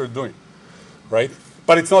know what you're doing, right?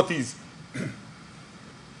 But it's not easy.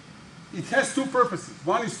 It has 2 purposes.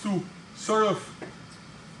 One is to sort of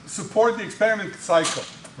support the experiment cycle,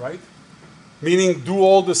 right? Meaning do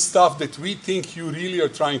all the stuff that we think you really are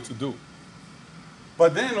trying to do.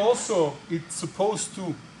 But then also, it's supposed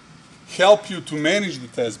to help you to manage the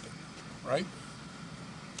testbed, right?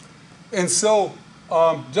 And so,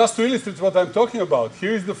 just to illustrate what I'm talking about,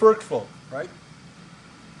 here is the workflow, right?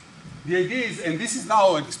 The idea is, and this is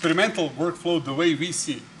now an experimental workflow the way we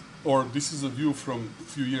see it, or this is a view from a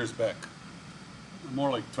few years back, more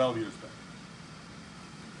like 12 years back.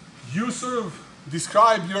 You sort of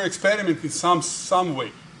describe your experiment in some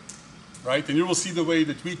way, right? And you will see the way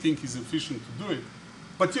that we think is efficient to do it.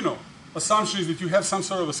 But you know, assumption is that you have some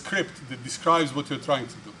sort of a script that describes what you're trying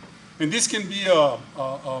to do. And this can be a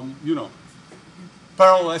you know,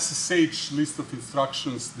 parallel SSH list of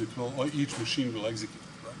instructions that each machine will execute.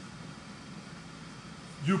 Right?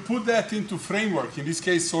 You put that into framework, in this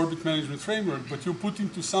case, orbit management framework, but you put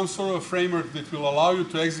into some sort of framework that will allow you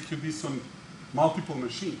to execute this on multiple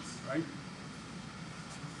machines, right?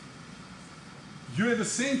 You at the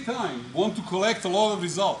same time want to collect a lot of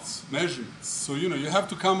results, measurements. So you know, you have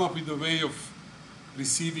to come up with a way of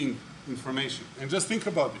receiving information. And just think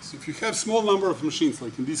about this. If you have small number of machines,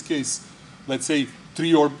 like in this case, let's say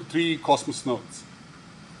three Cosmos nodes,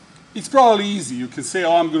 it's probably easy. You can say,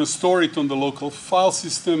 oh, I'm going to store it on the local file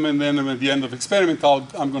system, and then at the end of experiment,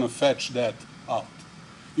 I'm going to fetch that out.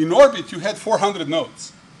 In Orbit, you had 400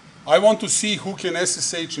 nodes. I want to see who can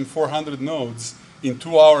SSH in 400 nodes in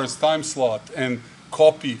 2 hours time slot and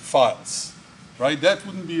copy files, right? That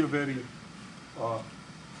wouldn't be a very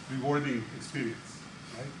rewarding experience,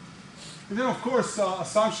 right? And then, of course,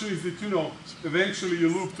 assumption is that, you know, eventually you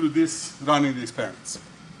loop through this running the experiments.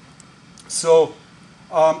 So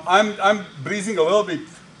I'm breezing a little bit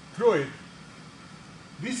through it.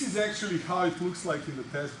 This is actually how it looks like in the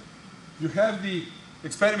test bed. You have the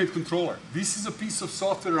experiment controller. This is a piece of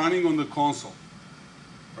software running on the console,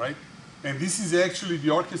 right? And this is actually the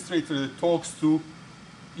orchestrator that talks to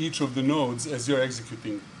each of the nodes as you're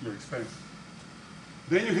executing your experiment.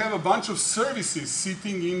 Then you have a bunch of services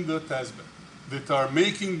sitting in the testbed that are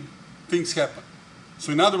making things happen.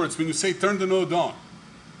 So in other words, when you say turn the node on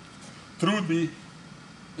through the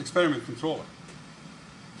experiment controller,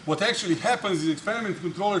 what actually happens is the experiment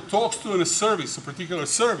controller talks to a service, a particular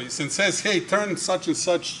service, and says, hey, turn such and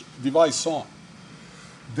such device on.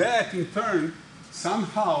 That, in turn,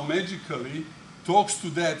 somehow magically talks to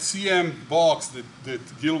that CM box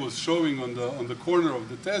that Gil was showing on the corner of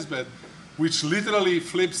the testbed, which literally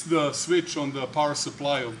flips the switch on the power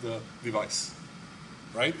supply of the device,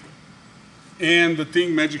 right? And the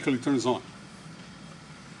thing magically turns on.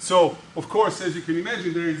 So, of course, as you can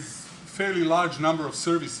imagine, there is a fairly large number of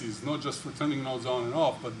services, not just for turning nodes on and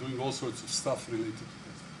off, but doing all sorts of stuff related to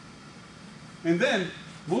this. And then,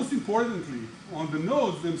 most importantly, on the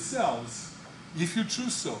nodes themselves, if you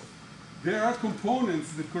choose so, there are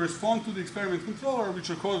components that correspond to the experiment controller, which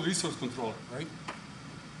are called resource controller, right?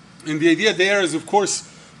 And the idea there is, of course,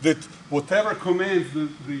 that whatever commands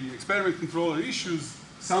the experiment controller issues,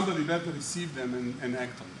 somebody better receive them and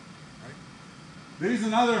act on them, right? There is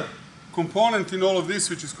another component in all of this,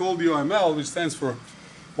 which is called the OML, which stands for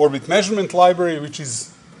Orbit Measurement Library, which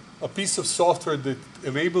is a piece of software that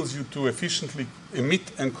enables you to efficiently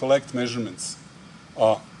emit and collect measurements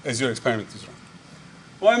as your experiment is run.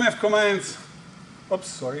 OMF commands, oops,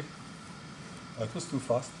 sorry, that was too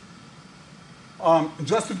fast.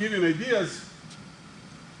 Just to give you an idea,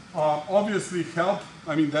 obviously help,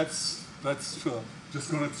 I mean, that's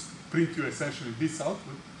just going to print you essentially this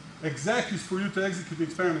output. Exec is for you to execute the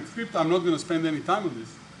experiment script. I'm not going to spend any time on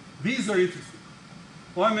this. These are interesting.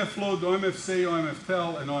 OMF load, OMF say, OMF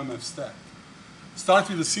tell, and OMF stat. Start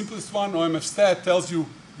with the simplest one. OMF stat tells you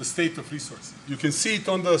the state of resources. You can see it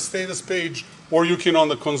on the status page, or you can on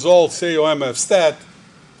the console say OMF stat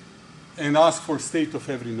and ask for state of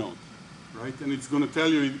every node, right? And it's going to tell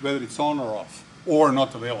you whether it's on or off, or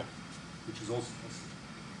not available, which is also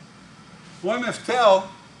possible. OMF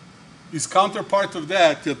tell is counterpart of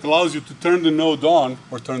that. It allows you to turn the node on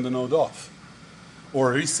or turn the node off,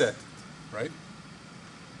 or reset it, right?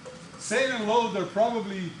 Save and load are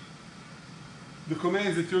probably the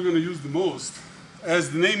commands that you're going to use the most.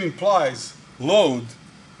 As the name implies, load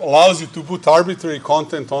allows you to put arbitrary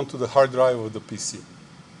content onto the hard drive of the PC,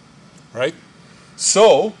 right?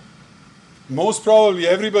 So, most probably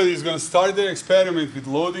everybody is going to start their experiment with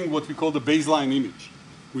loading what we call the baseline image,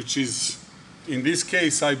 which is, in this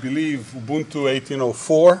case, I believe, Ubuntu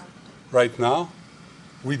 18.04 right now,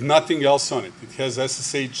 with nothing else on it. It has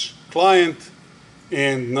SSH client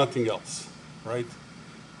and nothing else, right?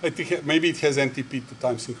 I think maybe it has NTP to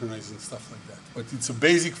time synchronize and stuff like that. But it's a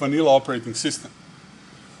basic vanilla operating system.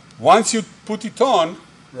 Once you put it on,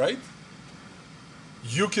 right,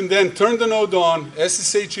 you can then turn the node on,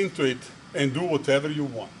 SSH into it, and do whatever you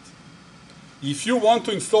want. If you want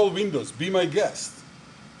to install Windows, be my guest.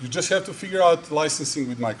 You just have to figure out licensing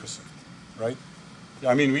with Microsoft, right?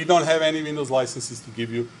 I mean, we don't have any Windows licenses to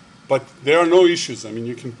give you, but there are no issues. I mean,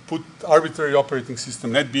 you can put arbitrary operating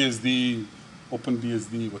system, NetBSD,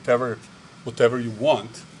 OpenBSD, whatever you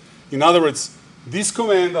want. In other words, this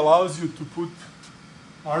command allows you to put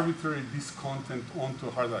arbitrary disk content onto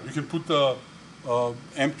a hard drive. You can put an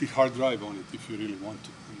empty hard drive on it if you really want to,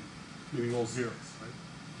 meaning all zeros. Right?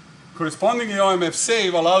 Correspondingly, OMF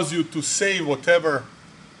save allows you to save whatever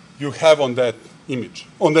you have on that image,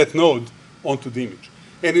 on that node, onto the image.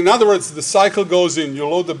 And in other words, the cycle goes in. You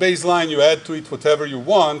load the baseline, you add to it whatever you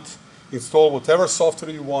want, install whatever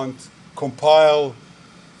software you want, compile,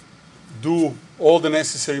 do all the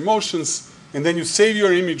necessary motions, and then you save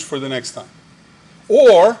your image for the next time.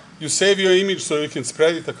 Or you save your image so you can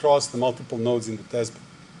spread it across the multiple nodes in the testbed,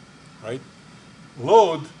 right?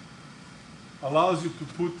 Load allows you to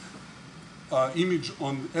put image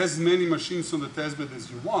on as many machines on the testbed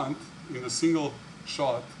as you want in a single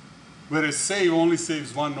shot, whereas save only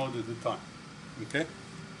saves one node at a time, okay?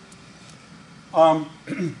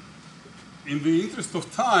 In the interest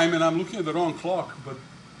of time, and I'm looking at the wrong clock, but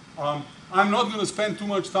I'm not going to spend too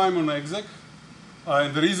much time on exec.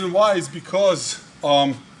 And the reason why is because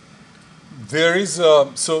there is I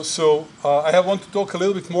want to talk a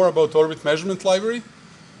little bit more about orbit measurement library,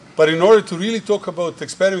 but in order to really talk about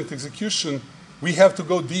experiment execution, we have to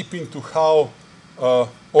go deep into how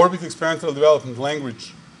orbit experimental development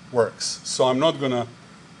language works. So I'm not going to,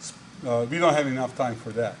 we don't have enough time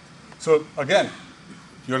for that. So again,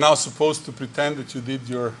 you're now supposed to pretend that you did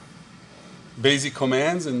your basic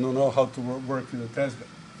commands and know how to work with a testbed.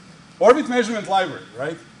 Orbit measurement library,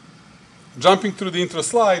 right? Jumping through the intro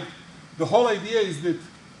slide, the whole idea is that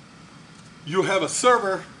you have a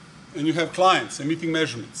server and you have clients emitting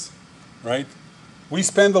measurements, right? We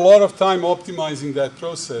spend a lot of time optimizing that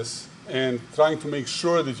process and trying to make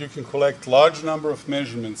sure that you can collect large number of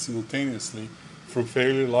measurements simultaneously from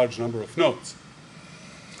fairly large number of nodes.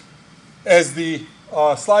 As the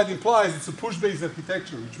slide implies, it's a push-based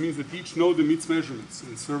architecture, which means that each node emits measurements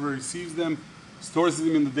and the server receives them, stores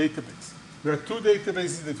them in the database. There are two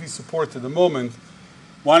databases that we support at the moment.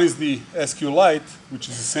 One is the SQLite, which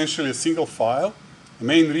is essentially a single file. The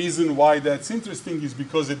main reason why that's interesting is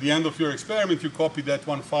because at the end of your experiment, you copy that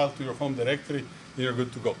one file to your home directory, and you're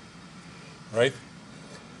good to go, right?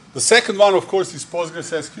 The second one, of course, is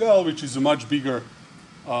PostgreSQL, which is a much bigger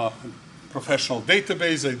professional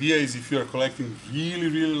database. The idea is if you're collecting really,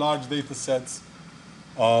 really large data sets,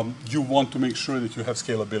 you want to make sure that you have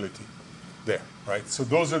scalability there, right? So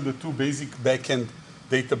those are the two basic backend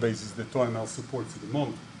databases that OML supports at the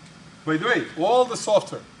moment. By the way, all the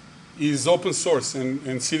software is open source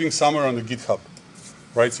and sitting somewhere on the GitHub,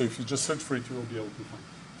 right? So if you just search for it, you will be able to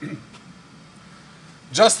find it.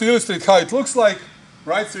 Just to illustrate how it looks like,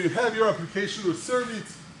 right? So you have your application will serve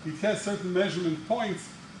it. It has certain measurement points.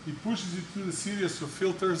 It pushes it through the series of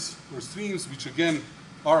filters or streams, which again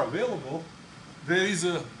are available. There is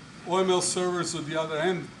a OML servers at the other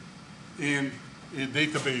end and a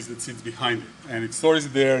database that sits behind it. And it stores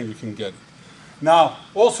it there and you can get it. Now,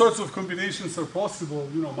 all sorts of combinations are possible.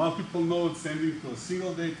 You know, multiple nodes sending to a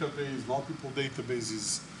single database, multiple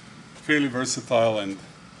databases, fairly versatile. And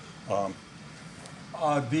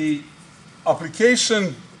the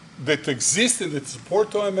application that exists and that support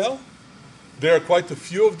OML, there are quite a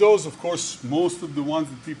few of those. Of course, most of the ones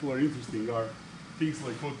that people are interested in are things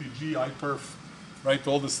like OTG, iPerf, right?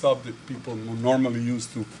 All the stuff that people normally use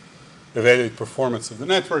to evaluate performance of the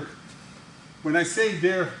network. When I say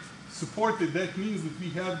they're supported, that means that we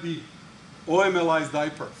have the OMLized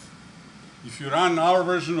iPerf. If you run our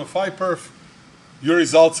version of iPerf, your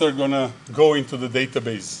results are going to go into the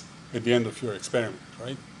database at the end of your experiment,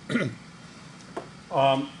 right?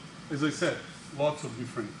 As I said, lots of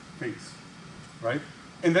different things, right?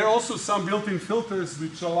 And there are also some built-in filters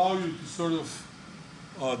which allow you to sort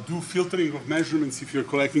of do filtering of measurements. If you're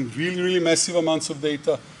collecting really, really massive amounts of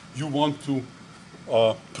data, you want to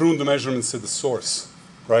prune the measurements at the source,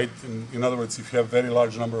 right? In other words, if you have a very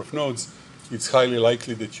large number of nodes, it's highly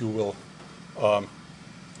likely that you will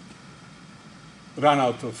run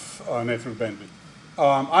out of network bandwidth.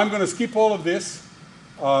 I'm going to skip all of this,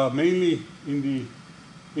 mainly in the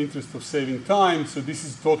interest of saving time. So this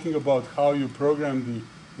is talking about how you program the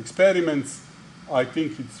experiments. I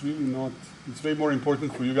think it's really not, it's way more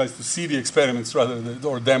important for you guys to see the experiments rather than,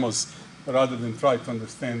 or demos, rather than try to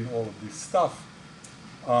understand all of this stuff,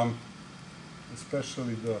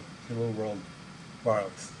 especially the Hello World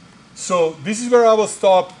wireless. So this is where I will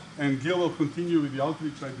stop, and Gil will continue with the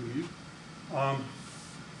outreach, I believe.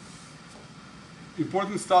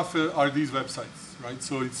 Important stuff are these websites, right?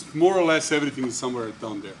 So it's more or less everything is somewhere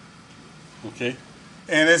down there, okay?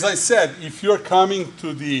 And as I said, if you're coming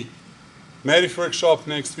to the Medif workshop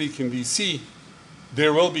next week in DC,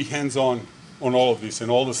 there will be hands-on on all of this,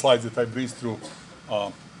 and all the slides that I breezed through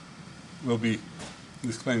will be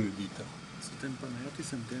displaying the detail. So then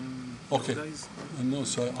Panayotis and then Okay. guys. No,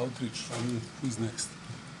 so outreach. Who's next?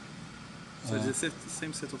 So it's the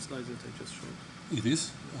same set of slides that I just showed. It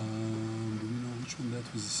is. Do we know which one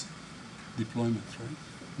that was? Deployment, right?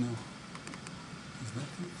 No. Is that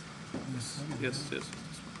it? Yes, this one.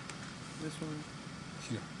 This one.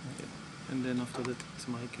 Here. Yeah. And then after that it's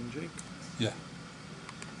Mike and Jake. Yeah.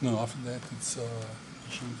 No, after that it's.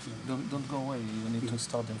 Don't go away. You need to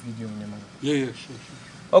start the video in a moment. Yeah, sure.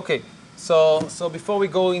 Okay, so before we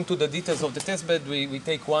go into the details of the testbed, we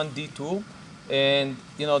take one detour, and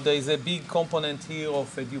there is a big component here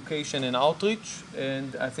of education and outreach,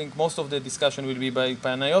 and I think most of the discussion will be by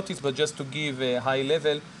Panayotis, but just to give a high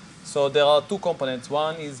level, so there are two components.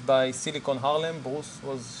 One is by Silicon Harlem. Bruce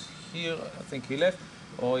was here, I think he left,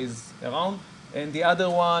 or is around. And the other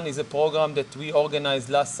one is a program that we organized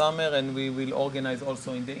last summer, and we will organize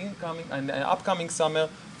also in the upcoming summer,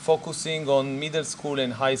 focusing on middle school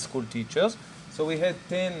and high school teachers. So we had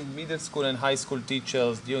 10 middle school and high school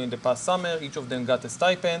teachers during the past summer. Each of them got a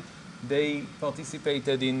stipend. They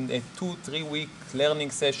participated in a 2-3 week learning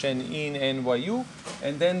session in NYU,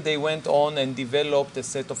 and then they went on and developed a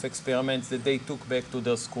set of experiments that they took back to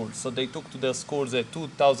their schools. So they took to their schools a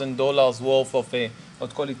 $2,000 worth of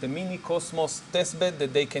let's call it a mini Cosmos testbed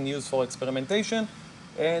that they can use for experimentation,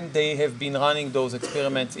 and they have been running those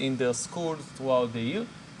experiments in their schools throughout the year.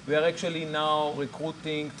 We are actually now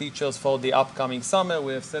recruiting teachers for the upcoming summer.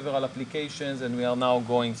 We have several applications, and we are now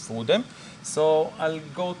going through them. So I'll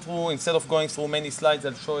go through, instead of going through many slides,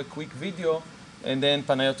 I'll show a quick video, and then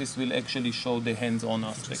Panayotis will actually show the hands-on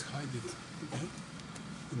aspect. Just hide it, okay?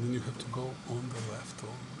 And then you have to go on the left.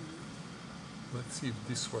 Let's see if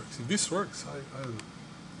this works. If this works, I don't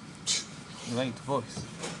know. Great voice.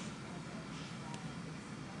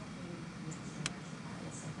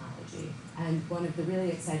 And one of the really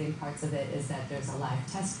exciting parts of it is that there's a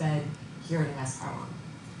live test bed here in West Harlem.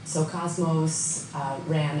 So Cosmos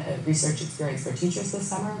ran a research experience for teachers this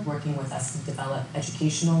summer, working with us to develop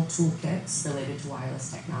educational toolkits related to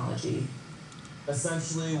wireless technology.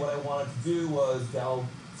 Essentially, what I wanted to do was delve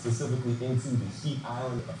specifically into the heat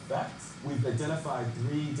island effect. We've identified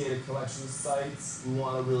 3 data collection sites. We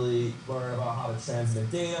want to really learn about how to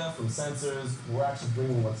transmit data from sensors. We're actually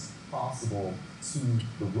bringing what's possible to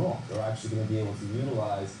the room. They're actually going to be able to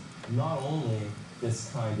utilize not only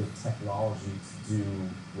this kind of technology to do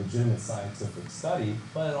legitimate scientific study,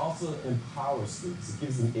 but it also empowers students. It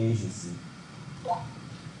gives them agency.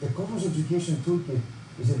 The Cosmos Education Toolkit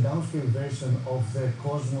is a downstream version of the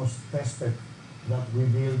Cosmos testbed that we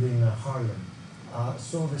build in Harlem.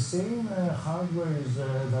 So the same hardware is,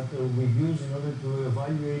 that we use in order to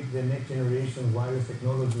evaluate the next generation wireless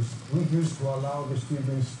technologies, we use to allow the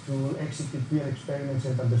students to execute real experiments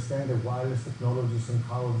and understand the wireless technologies and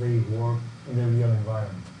how they work in the real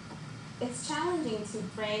environment. It's challenging to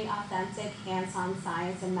bring authentic hands-on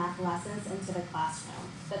science and math lessons into the classroom.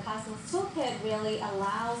 The Cosmos Toolkit really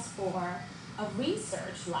allows for a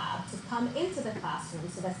research lab to come into the classroom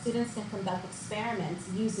so that students can conduct experiments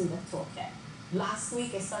using the toolkit. Last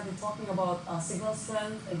week, I started talking about signal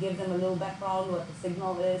strength. I gave them a little background what the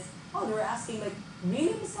signal is. Oh, they were asking, like,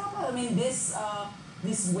 really, Ms. Kappa? I mean, this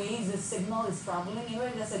waves, this signal is traveling anywhere?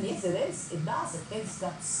 And I said, yes, it is. It does. The kids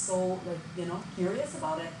got so, curious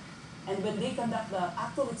about it. And when they conduct the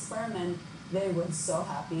actual experiment, they were so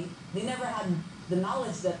happy. They never had the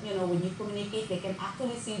knowledge that, when you communicate, they can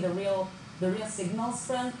actually see the real signal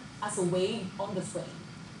strength as a wave on the screen.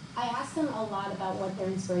 I asked them a lot about what their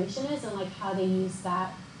inspiration is and how they use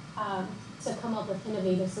that to come up with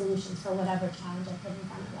innovative solutions for whatever challenge I put in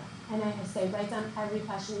front of them. And I say, write down every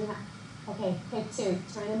question you have. Okay, pick 2,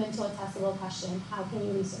 turn them into a testable question. How can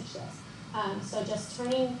you research this? So just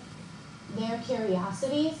turning their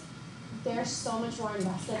curiosities, they're so much more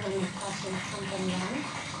invested when the questions come from them.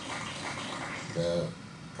 The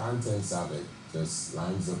contents of it just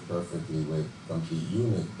lines up perfectly with complete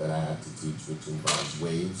unit that I had to teach, which involves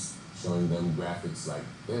waves, showing them graphics like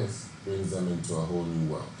this, brings them into a whole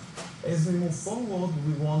new world. As we move forward,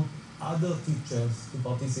 we want other teachers to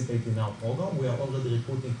participate in our program. We are already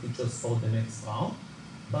recruiting teachers for the next round,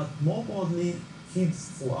 but more broadly, kids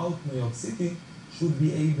throughout New York City should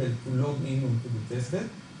be able to log in onto the testbed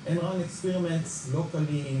and run experiments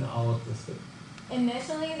locally in our testbed.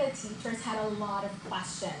 Initially, the teachers had a lot of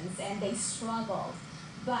questions and they struggled.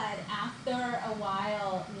 But after a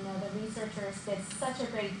while, you know, the researchers did such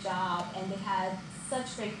a great job, and they had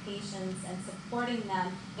such great patience and supporting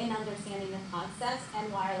them in understanding the concepts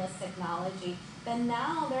and wireless technology, that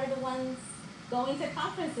now they're the ones going to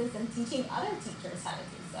conferences and teaching other teachers how to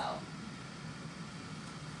do so.